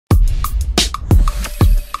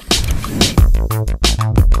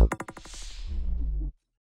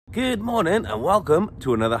Good morning and welcome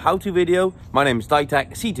to another how-to video. My name is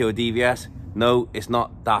Ditech CTO DVS. No, it's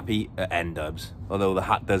not Dappy at N-Dubs, although the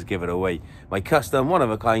hat does give it away. My custom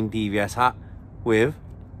one-of-a-kind DVS hat with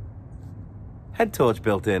head torch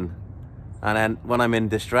built in. And then when I'm in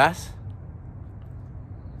distress,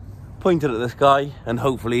 point it at the sky and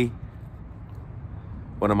hopefully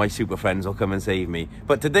one of my super friends will come and save me.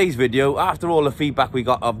 But today's video, after all the feedback we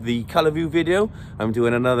got of the ColorVu video, I'm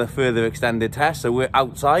doing another further extended test. So we're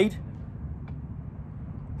outside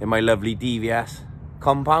in my lovely DVS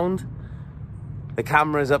compound. The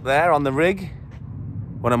camera's up there on the rig,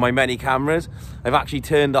 one of my many cameras. I've actually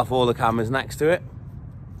turned off all the cameras next to it,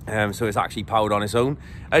 so it's actually powered on its own.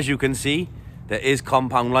 As you can see, there is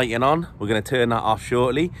compound lighting on. We're going to turn that off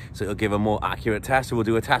shortly, so it'll give a more accurate test. So we'll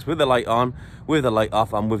do a test with the light on, with the light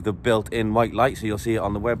off, and with the built-in white light, so you'll see it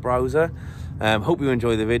on the web browser. Hope you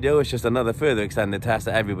enjoy the video. It's just another further extended test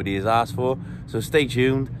that everybody has asked for. So stay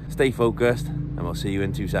tuned, stay focused, and we'll see you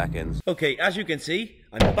in 2 seconds. Okay, as you can see,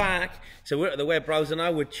 I'm back. So we're at the web browser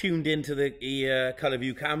now. We're tuned into the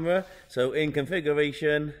ColorVu camera. So in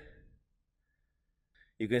configuration,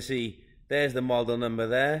 you can see there's the model number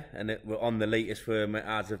there, and we're on the latest firmware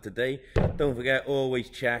as of today. Don't forget, always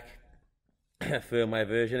check firmware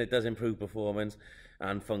version. It does improve performance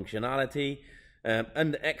and functionality.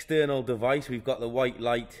 Under external device, we've got the white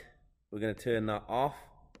light. We're going to turn that off,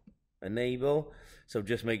 enable. So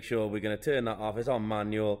just make sure we're going to turn that off. It's on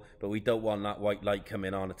manual, but we don't want that white light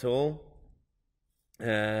coming on at all.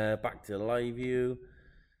 Back to live view.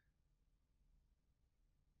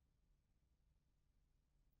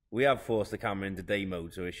 We have forced the camera into day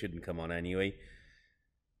mode, so it shouldn't come on anyway.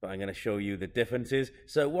 But I'm going to show you the differences.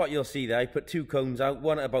 So what you'll see there, I put 2 cones out,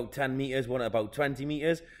 one at about 10 meters, one at about 20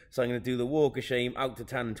 meters. So I'm going to do the walk of shame out to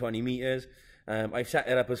 10 and 20 meters. I've set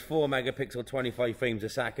it up as 4 megapixel, 25 frames a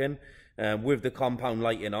second, with the compound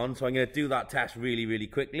lighting on. So I'm going to do that test really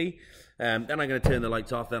quickly. Then I'm going to turn the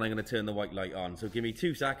lights off, then I'm going to turn the white light on. So give me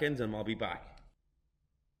 2 seconds and I'll be back.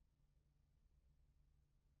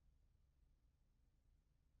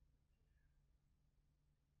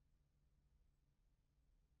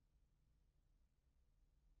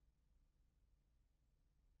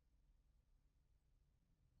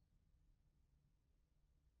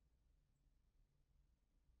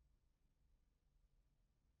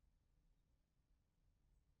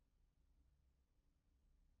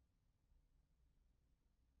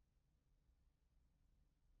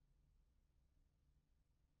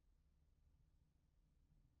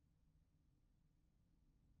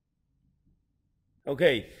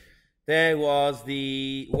 Okay, there was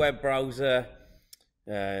the web browser.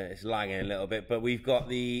 It's lagging a little bit, but we've got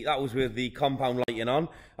that was with the compound lighting on.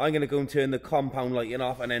 I'm going to go and turn the compound lighting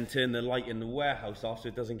off and then turn the light in the warehouse off so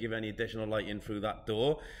it doesn't give any additional lighting through that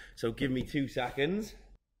door. So give me 2 seconds.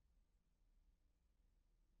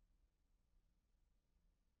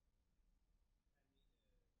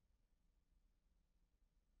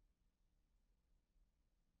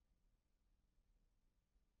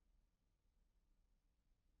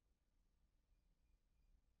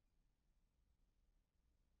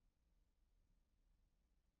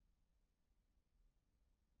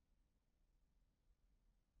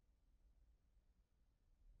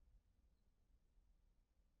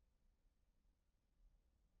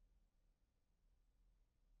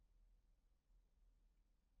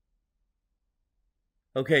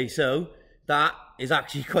 Okay, so that is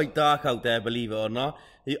actually quite dark out there, believe it or not.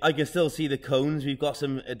 I can still see the cones. We've got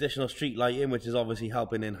some additional street lighting, which is obviously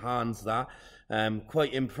helping enhance that.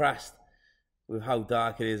 Quite impressed with how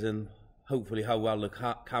dark it is and hopefully how well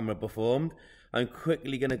the camera performed. I'm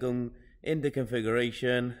quickly going to go into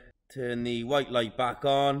configuration, turn the white light back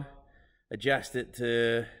on, adjust it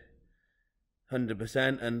to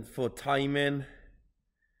 100%, and for timing,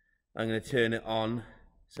 I'm going to turn it on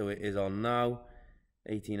so it is on now.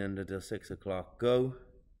 1800 till 6 o'clock, go.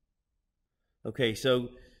 Okay, so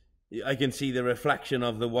I can see the reflection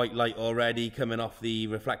of the white light already coming off the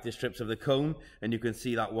reflective strips of the cone, and you can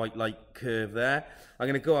see that white light curve there. I'm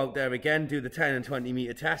going to go out there again, do the 10 and 20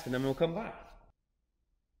 meter test, and then we'll come back.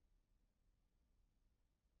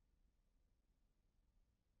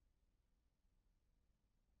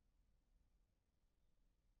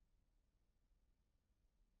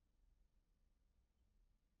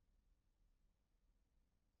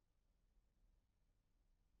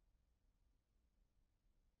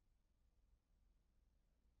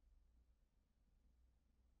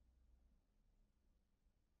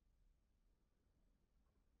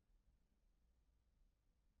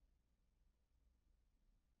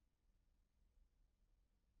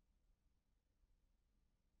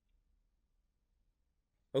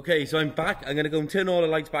 Okay, so I'm back. I'm going to go and turn all the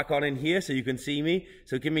lights back on in here so you can see me.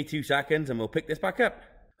 So give me 2 seconds and we'll pick this back up.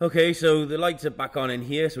 Okay, so the lights are back on in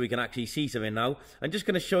here so we can actually see something now. I'm just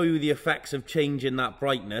going to show you the effects of changing that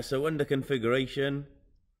brightness. So under configuration,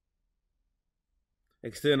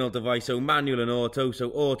 external device, so manual and auto. So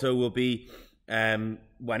auto will be when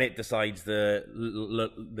it decides the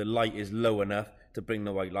light is low enough to bring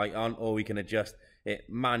the white light on, or we can adjust it.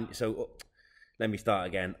 Let me start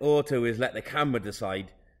again. Auto is let the camera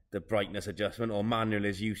decide the brightness adjustment, or manual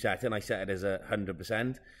is you set it, and I set it as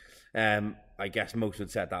 100%. I guess most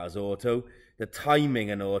would set that as auto. The timing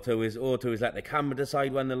in auto is let the camera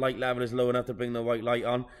decide when the light level is low enough to bring the white light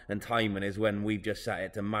on, and timing is when we've just set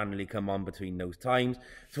it to manually come on between those times.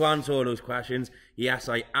 To answer all those questions, yes,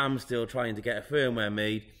 I am still trying to get a firmware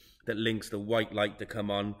made that links the white light to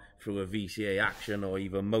come on through a VCA action or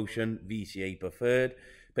even motion, VCA preferred.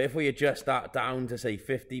 But if we adjust that down to say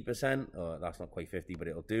 50%, or that's not quite 50, but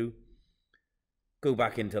it'll do. Go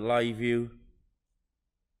back into live view.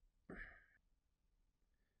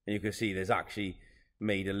 And you can see there's actually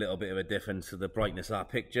made a little bit of a difference to the brightness of that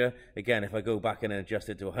picture. Again, if I go back in and adjust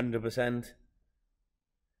it to 100%.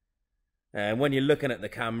 And when you're looking at the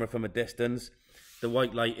camera from a distance, the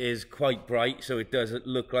white light is quite bright, so it does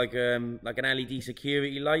look like an LED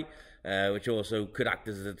security light, which also could act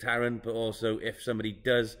as a deterrent, but also if somebody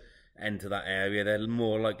does enter that area, they're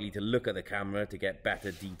more likely to look at the camera to get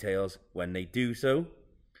better details when they do so.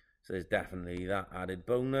 So there's definitely that added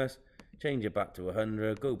bonus. Change it back to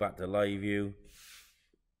 100, go back to live view.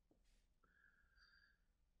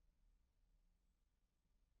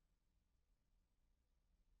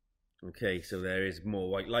 Okay, so there is more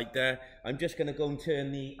white light there. I'm just going to go and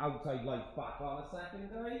turn the outside lights back on a second,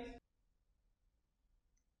 guys.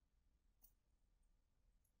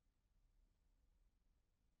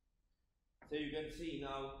 So you can see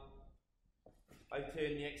now, I've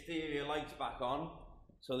turned the exterior lights back on.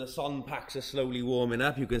 So the sun packs are slowly warming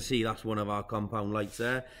up. You can see that's one of our compound lights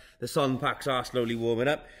there. The sun packs are slowly warming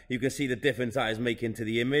up. You can see the difference that is making to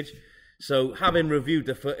the image. So having reviewed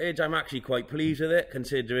the footage, I'm actually quite pleased with it,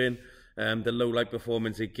 considering the low light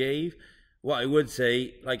performance it gave. What I would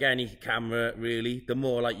say, like any camera really, the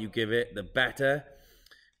more light you give it, the better.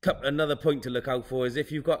 Another point to look out for is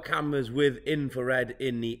if you've got cameras with infrared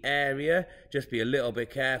in the area, just be a little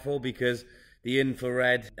bit careful, because the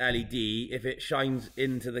infrared LED, if it shines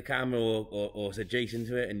into the camera or it's adjacent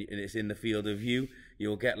to it and it's in the field of view,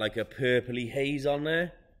 you'll get like a purpley haze on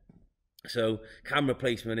there. So camera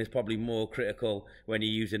placement is probably more critical when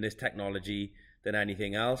you're using this technology than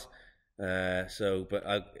anything else.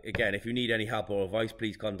 Again, if you need any help or advice,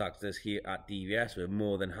 please contact us here at DVS. We're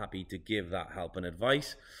more than happy to give that help and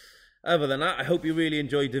advice. Other than that, I hope you really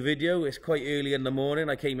enjoyed the video. It's quite early in the morning.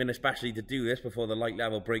 I came in especially to do this before the light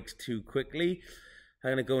level breaks too quickly. I'm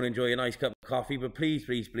going to go and enjoy a nice cup of coffee, but please,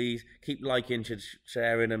 please, please keep liking,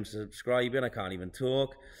 sharing and subscribing. I can't even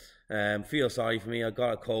talk. Feel sorry for me. I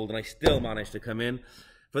got a cold and I still managed to come in.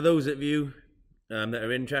 For those of you that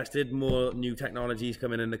are interested, more new technologies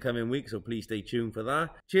coming in the coming week, so please stay tuned for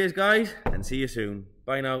that. Cheers, guys, and see you soon.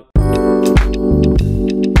 Bye now.